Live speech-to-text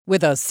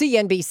With a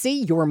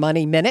CNBC Your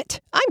Money Minute,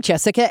 I'm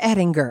Jessica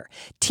Ettinger.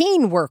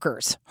 Teen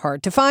workers,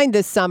 hard to find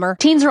this summer.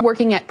 Teens are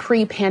working at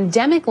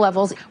pre-pandemic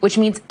levels, which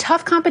means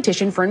tough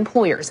competition for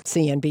employers.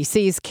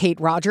 CNBC's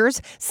Kate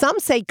Rogers. Some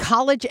say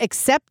college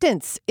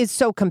acceptance is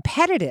so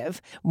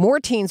competitive, more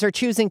teens are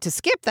choosing to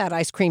skip that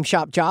ice cream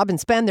shop job and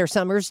spend their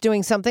summers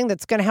doing something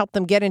that's going to help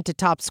them get into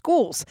top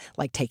schools,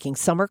 like taking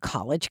summer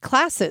college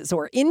classes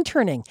or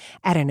interning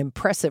at an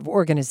impressive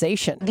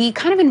organization. The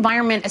kind of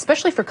environment,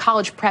 especially for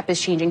college prep,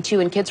 is changing too,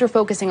 and kids are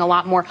focusing a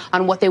lot more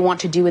on what they want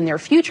to do in their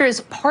future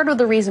is part of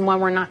the reason why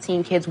we're not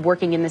seeing kids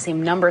working in the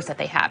same numbers that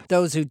they have.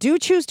 Those who do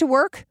choose to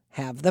work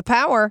have the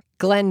power.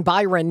 Glenn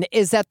Byron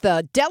is at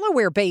the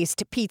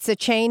Delaware-based pizza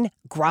chain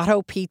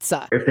Grotto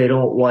Pizza. If they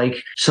don't like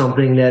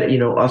something that,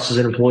 us as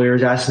an employer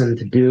is asking them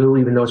to do,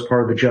 even though it's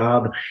part of the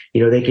job,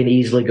 they can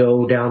easily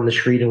go down the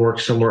street and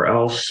work somewhere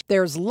else.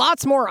 There's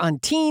lots more on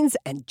teens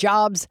and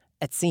jobs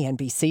at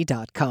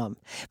CNBC.com.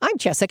 I'm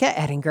Jessica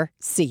Ettinger,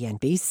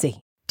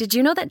 CNBC. Did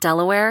you know that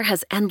Delaware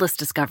has endless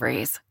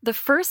discoveries? The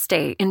first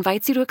state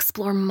invites you to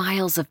explore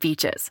miles of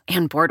beaches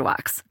and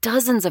boardwalks,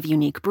 dozens of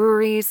unique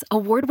breweries,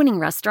 award-winning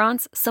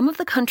restaurants, some of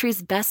the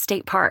country's best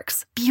state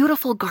parks,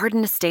 beautiful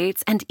garden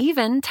estates, and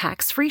even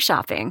tax-free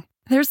shopping.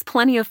 There's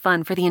plenty of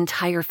fun for the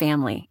entire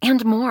family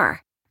and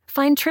more.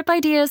 Find trip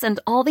ideas and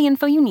all the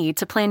info you need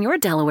to plan your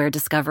Delaware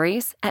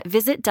discoveries at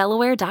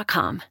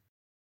visitdelaware.com.